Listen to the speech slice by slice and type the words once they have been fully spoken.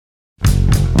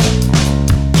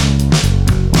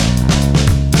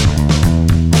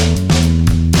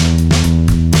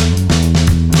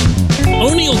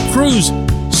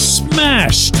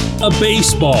smashed a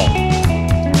baseball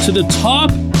to the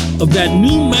top of that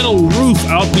new metal roof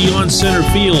out beyond center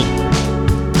field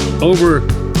over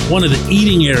one of the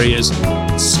eating areas,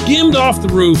 skimmed off the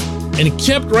roof, and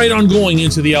kept right on going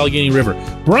into the Allegheny River.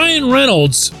 Bryan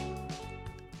Reynolds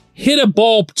hit a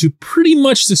ball to pretty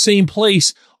much the same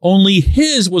place, only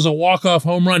his was a walk-off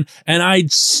home run, and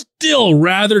I'd still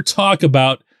rather talk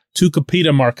about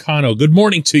Tucupita Marcano. Good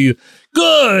morning to you.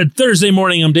 Good Thursday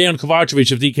morning. I'm Dan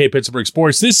Kovacevic of DK Pittsburgh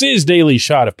Sports. This is Daily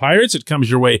Shot of Pirates. It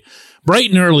comes your way bright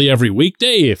and early every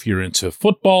weekday. If you're into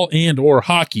football and or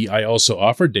hockey, I also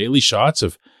offer daily shots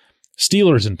of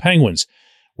Steelers and Penguins,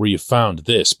 where you found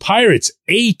this. Pirates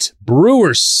 8,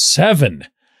 Brewers 7.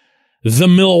 The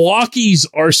Milwaukees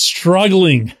are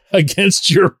struggling against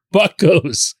your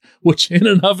Buccos, which in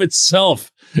and of itself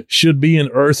should be an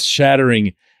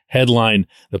earth-shattering headline.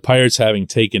 The Pirates having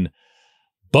taken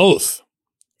both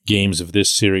games of this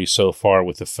series so far,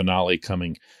 with the finale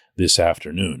coming this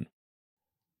afternoon.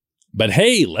 But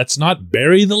hey, let's not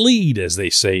bury the lead, as they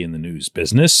say in the news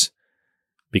business,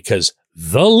 because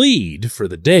the lead for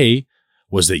the day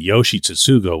was that Yoshi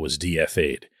Tsutsugo was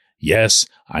DFA'd. Yes,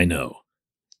 I know.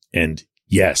 And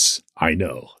yes, I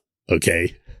know.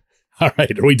 Okay. All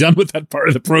right. Are we done with that part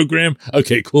of the program?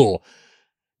 Okay, cool.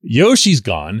 Yoshi's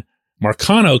gone.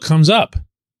 Marcano comes up.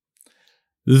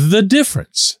 The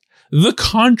difference, the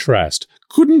contrast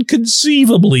couldn't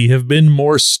conceivably have been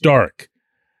more stark.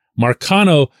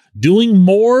 Marcano doing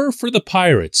more for the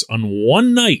Pirates on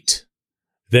one night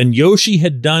than Yoshi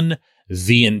had done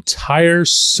the entire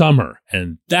summer.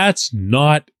 And that's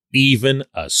not even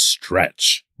a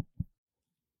stretch.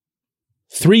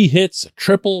 3 hits, a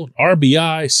triple,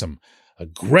 RBI, some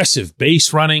aggressive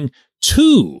base running,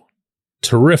 2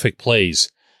 terrific plays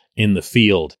in the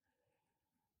field.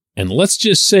 And let's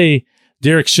just say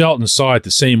Derek Shelton saw it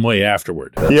the same way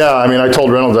afterward. Yeah, I mean, I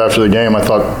told Reynolds after the game, I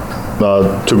thought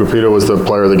Tucupita was the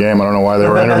player of the game. I don't know why they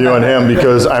were interviewing him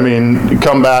because, I mean, you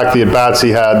come back, the at-bats he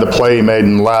had, the play he made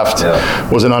and left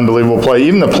was an unbelievable play.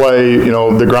 Even the play,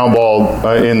 the ground ball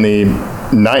in the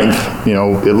ninth,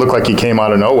 it looked like he came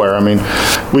out of nowhere. I mean,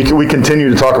 we continue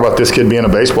to talk about this kid being a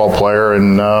baseball player,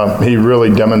 and he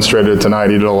really demonstrated it tonight.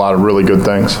 He did a lot of really good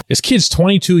things. This kid's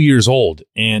 22 years old,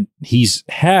 and he's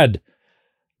had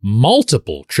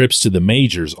multiple trips to the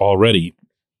majors already,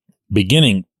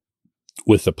 beginning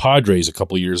with the Padres a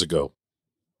couple years ago.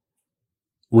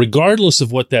 Regardless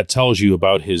of what that tells you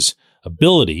about his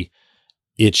ability,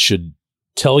 it should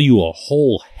tell you a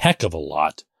whole heck of a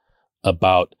lot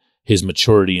about his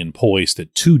maturity and poise,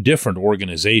 that 2 different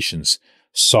organizations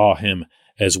saw him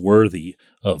as worthy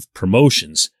of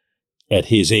promotions at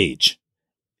his age.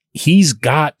 He's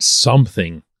got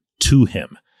something to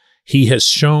him. He has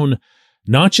shown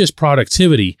not just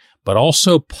productivity, but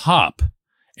also pop,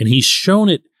 and he's shown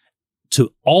it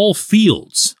to all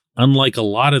fields, unlike a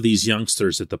lot of these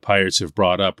youngsters that the Pirates have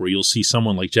brought up, where you'll see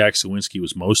someone like Jack Suwinski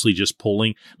was mostly just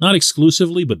pulling, not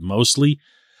exclusively, but mostly.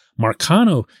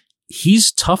 Marcano,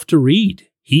 he's tough to read.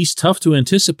 He's tough to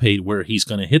anticipate where he's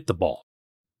going to hit the ball.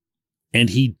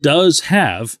 And he does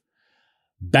have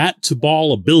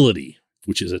bat-to-ball ability,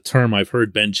 which is a term I've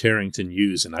heard Ben Cherington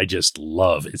use, and I just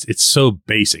love. It's so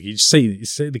basic. You say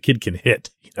the kid can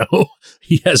hit,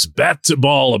 He has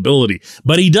bat-to-ball ability,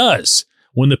 but he does.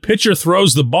 When the pitcher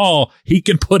throws the ball, he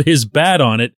can put his bat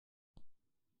on it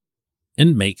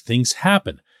and make things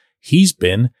happen. He's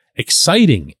been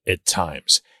exciting at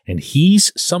times, and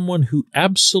he's someone who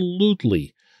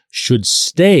absolutely should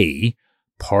stay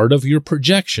part of your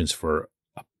projections for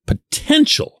a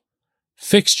potential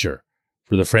fixture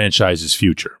for the franchise's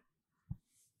future.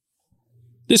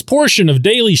 This portion of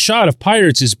Daily Shot of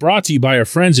Pirates is brought to you by our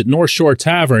friends at North Shore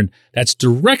Tavern, that's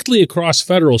directly across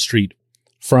Federal Street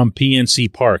from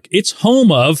PNC Park. It's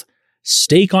home of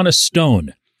Steak on a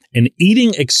Stone, an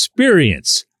eating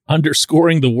experience,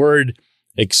 underscoring the word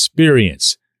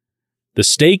experience. The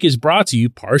steak is brought to you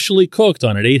partially cooked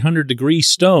on an 800-degree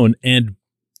stone, and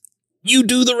you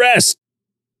do the rest.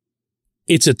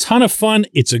 It's a ton of fun,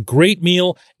 it's a great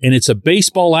meal, and it's a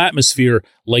baseball atmosphere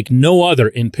like no other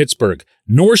in Pittsburgh.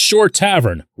 North Shore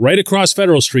Tavern, right across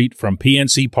Federal Street from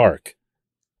PNC Park.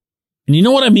 And you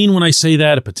know what I mean when I say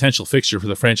that, a potential fixture for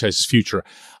the franchise's future?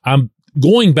 I'm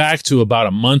going back to about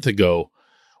a month ago,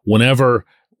 whenever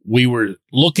we were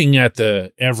looking at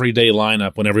the everyday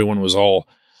lineup, when everyone was all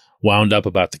wound up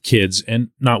about the kids, and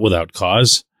not without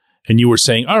cause. And you were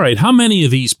saying, all right, how many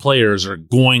of these players are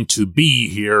going to be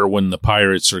here when the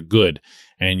Pirates are good?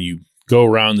 And you go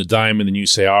around the diamond and you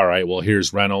say, all right, well,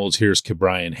 here's Reynolds, here's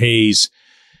Ke'Bryan Hayes,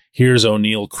 here's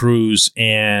O'Neal Cruz,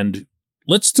 and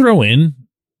let's throw in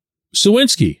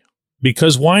Suwinski.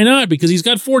 Because why not? Because he's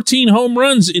got 14 home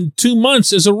runs in 2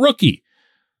 months as a rookie.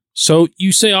 So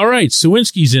you say, all right,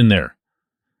 Suwinski's in there.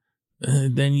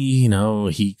 Then,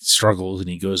 he struggles and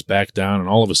he goes back down, and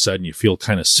all of a sudden you feel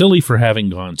kind of silly for having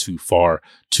gone too far,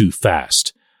 too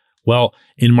fast. Well,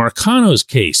 in Marcano's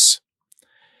case,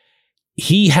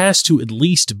 he has to at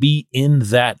least be in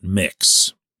that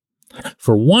mix.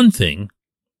 For one thing,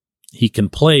 he can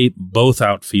play both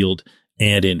outfield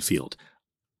and infield.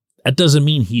 That doesn't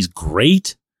mean he's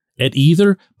great at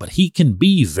either, but he can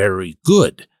be very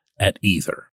good at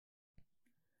either.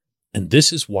 And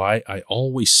this is why I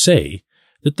always say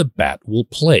that the bat will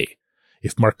play.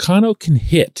 If Marcano can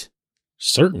hit,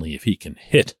 certainly if he can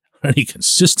hit on any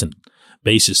consistent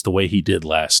basis the way he did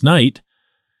last night,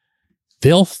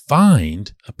 they'll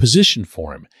find a position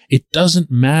for him. It doesn't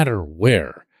matter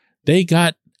where. They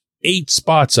got 8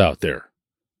 spots out there.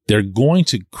 They're going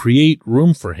to create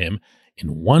room for him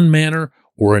in one manner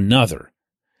or another.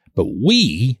 But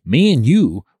me and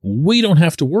you, we don't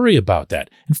have to worry about that.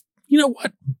 And you know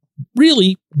what?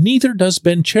 Really, neither does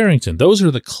Ben Cherington. Those are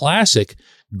the classic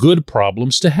good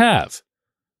problems to have.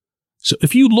 So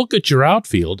if you look at your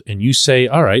outfield and you say,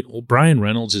 all right, well, Brian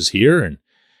Reynolds is here and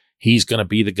he's going to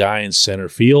be the guy in center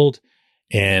field,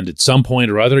 and at some point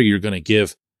or other, you're going to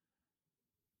give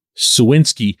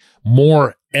Suwinski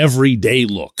more everyday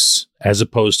looks as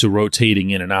opposed to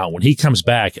rotating in and out. When he comes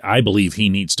back, I believe he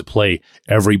needs to play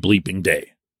every bleeping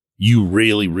day. You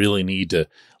really, really need to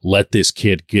let this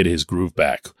kid get his groove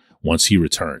back once he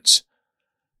returns.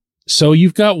 So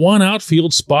you've got one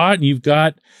outfield spot, and you've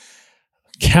got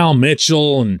Cal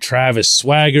Mitchell and Travis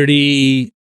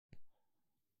Swaggerty.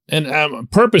 And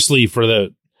purposely for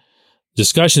the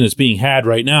discussion that's being had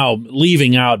right now,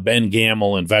 leaving out Ben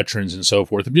Gamel and veterans and so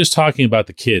forth, I'm just talking about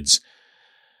the kids.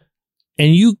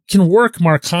 And you can work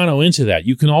Marcano into that.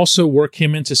 You can also work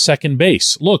him into second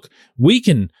base. Look, we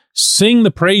can sing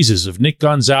the praises of Nick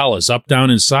Gonzalez up, down,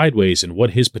 and sideways and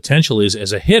what his potential is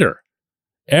as a hitter.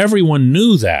 Everyone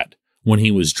knew that when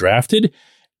he was drafted.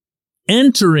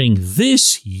 Entering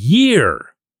this year,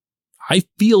 I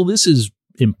feel this is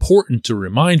important to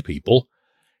remind people,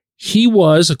 he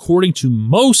was, according to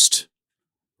most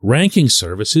ranking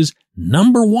services,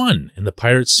 number 1 in the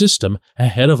Pirates system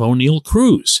ahead of O'Neal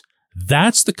Cruz.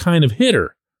 That's the kind of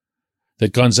hitter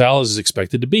that Gonzalez is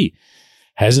expected to be.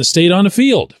 Hasn't stayed on the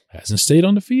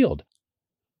field.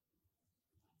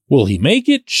 Will he make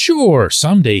it? Sure,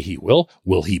 someday he will.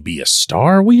 Will he be a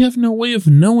star? We have no way of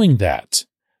knowing that.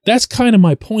 That's kind of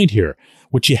my point here.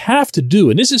 What you have to do,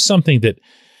 and this is something that,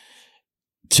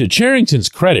 to Cherington's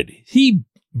credit, he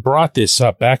brought this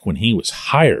up back when he was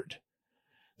hired,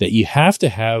 that you have to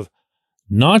have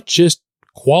not just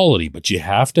quality, but you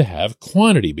have to have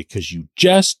quantity, because you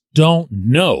just don't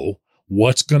know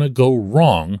what's going to go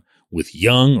wrong with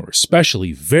young, or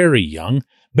especially very young,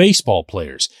 baseball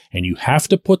players. And you have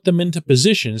to put them into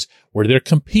positions where they're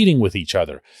competing with each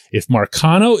other. If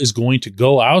Marcano is going to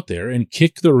go out there and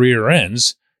kick the rear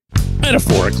ends,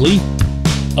 metaphorically,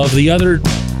 of the other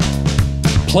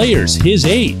players his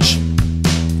age,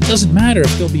 it doesn't matter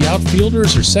if they'll be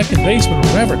outfielders or second baseman or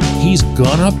whatever, he's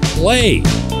gonna play.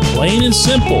 Plain and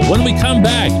simple. When we come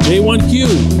back,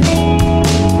 J1Q.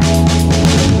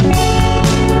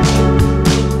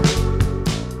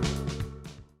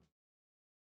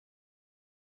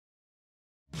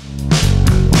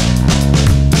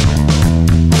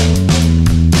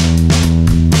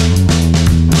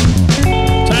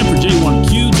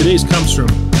 Comes from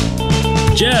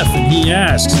Jeff, and he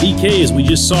asks, DK, as we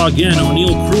just saw again,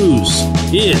 O'Neal Cruz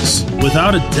is,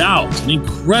 without a doubt, an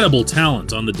incredible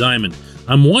talent on the diamond.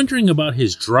 I'm wondering about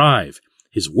his drive,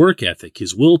 his work ethic,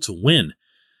 his will to win.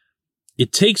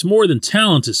 It takes more than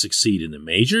talent to succeed in the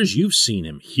majors. You've seen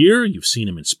him here. You've seen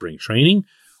him in spring training.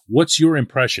 What's your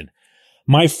impression?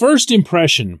 My first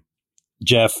impression,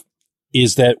 Jeff,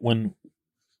 is that when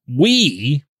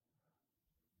we,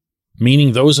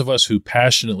 meaning those of us who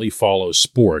passionately follow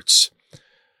sports,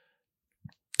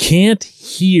 can't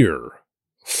hear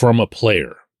from a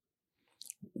player,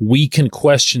 we can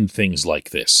question things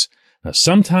like this. Now,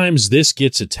 sometimes this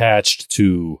gets attached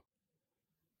to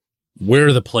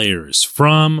where the player is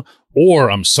from, or,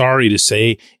 I'm sorry to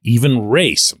say, even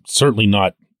race. I'm certainly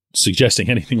not suggesting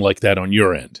anything like that on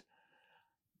your end.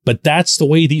 But that's the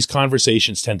way these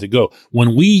conversations tend to go.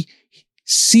 When we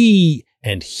see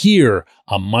and hear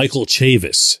a Michael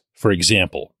Chavis, for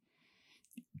example,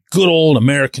 good old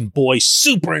American boy,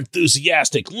 super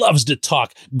enthusiastic, loves to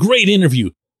talk, great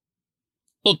interview.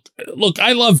 Look,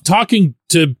 I love talking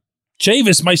to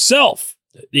Chavis myself.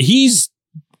 He's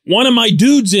one of my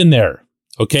dudes in there,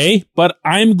 okay? But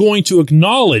I'm going to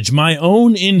acknowledge my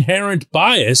own inherent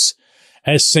bias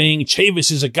as saying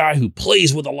Chavis is a guy who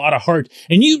plays with a lot of heart.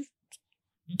 And you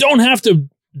don't have to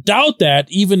doubt that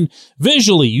even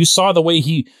visually. You saw the way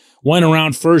he went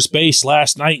around first base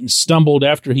last night and stumbled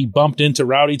after he bumped into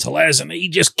Rowdy Tellez, and he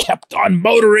just kept on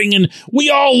motoring, and we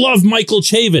all love Michael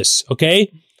Chavis,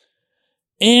 okay?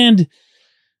 And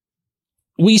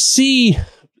we see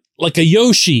like a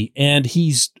Yoshi, and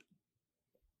he's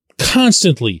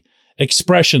constantly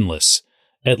expressionless,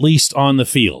 at least on the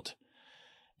field.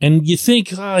 And you think,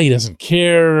 he doesn't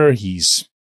care, he's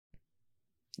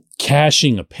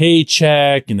cashing a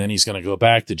paycheck, and then he's going to go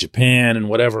back to Japan and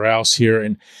whatever else here,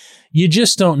 and you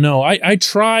just don't know. I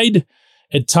tried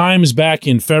at times back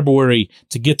in February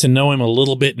to get to know him a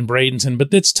little bit in Bradenton,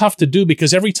 but that's tough to do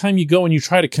because every time you go and you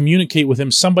try to communicate with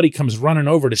him, somebody comes running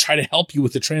over to try to help you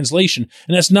with the translation,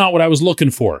 and that's not what I was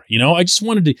looking for. I just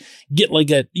wanted to get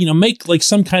make like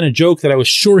some kind of joke that I was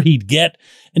sure he'd get,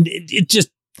 and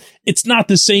it's not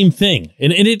the same thing,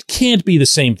 and it can't be the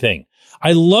same thing.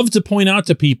 I love to point out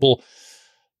to people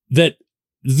that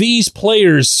these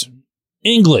players'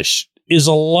 English is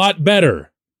a lot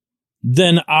better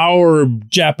than our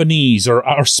Japanese or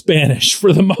our Spanish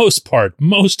for the most part.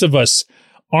 Most of us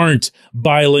aren't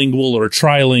bilingual or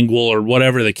trilingual or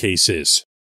whatever the case is.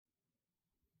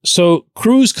 So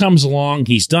Cruz comes along.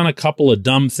 He's done a couple of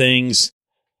dumb things.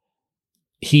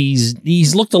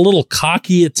 He's looked a little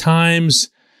cocky at times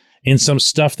in some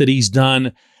stuff that he's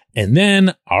done. And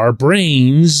then our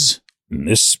brains, and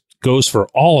this goes for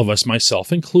all of us,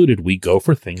 myself included, we go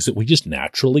for things that we just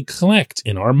naturally collect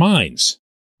in our minds.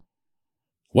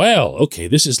 Well, okay,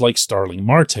 this is like Starling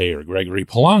Marte or Gregory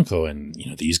Polanco, and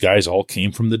these guys all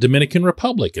came from the Dominican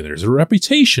Republic, and there's a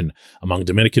reputation among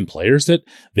Dominican players that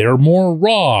they're more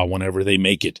raw whenever they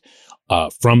make it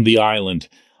from the island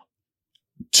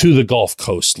to the Gulf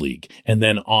Coast League, and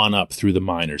then on up through the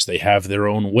minors. They have their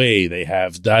own way. They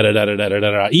have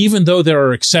da-da-da-da-da-da-da. Even though there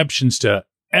are exceptions to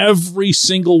every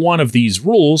single one of these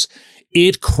rules,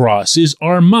 it crosses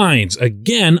our minds.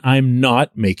 Again, I'm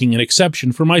not making an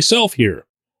exception for myself here.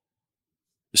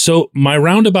 So my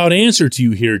roundabout answer to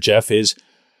you here, Jeff, is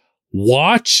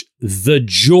watch the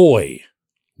joy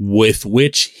with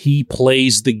which he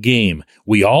plays the game.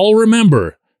 We all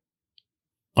remember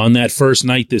on that first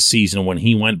night this season when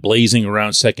he went blazing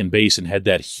around second base and had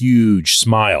that huge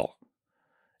smile.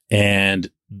 And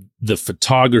the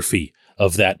photography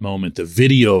of that moment, the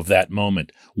video of that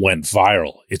moment went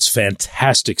viral. It's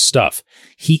fantastic stuff.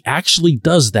 He actually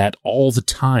does that all the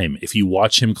time if you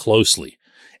watch him closely.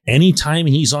 Anytime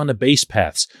he's on the base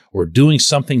paths or doing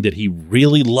something that he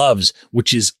really loves,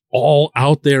 which is all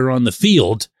out there on the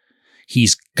field,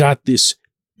 he's got this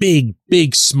big,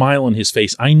 big smile on his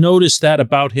face. I noticed that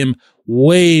about him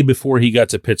way before he got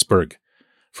to Pittsburgh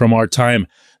from our time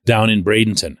down in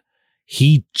Bradenton.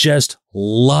 He just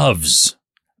loves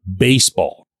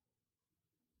baseball.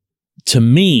 To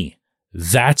me,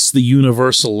 that's the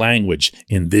universal language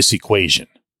in this equation.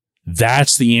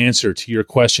 That's the answer to your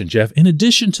question, Jeff, in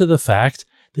addition to the fact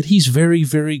that he's very,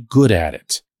 very good at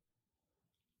it.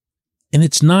 And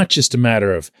it's not just a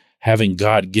matter of having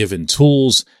God-given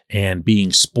tools and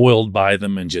being spoiled by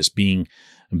them and just being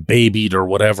babied or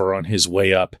whatever on his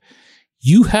way up.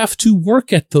 You have to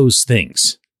work at those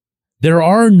things. There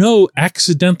are no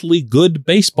accidentally good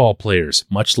baseball players,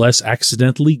 much less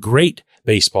accidentally great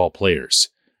baseball players.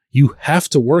 You have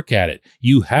to work at it.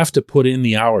 You have to put in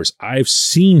the hours. I've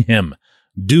seen him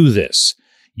do this.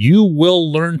 You will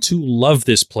learn to love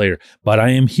this player, but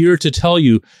I am here to tell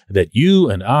you that you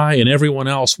and I and everyone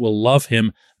else will love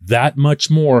him that much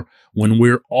more when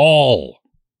we're all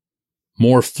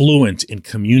more fluent in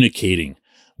communicating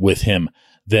with him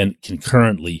than can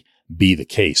currently be the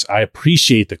case. I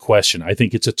appreciate the question. I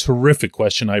think it's a terrific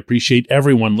question. I appreciate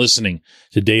everyone listening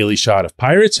to Daily Shot of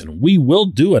Pirates, and we will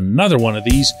do another one of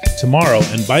these tomorrow.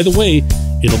 And by the way,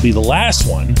 it'll be the last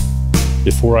one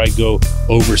before I go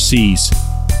overseas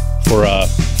for a,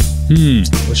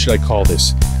 what should I call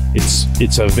this?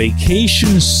 It's a vacation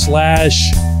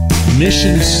 /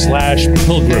 mission /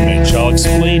 pilgrimage. I'll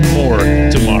explain more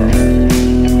tomorrow.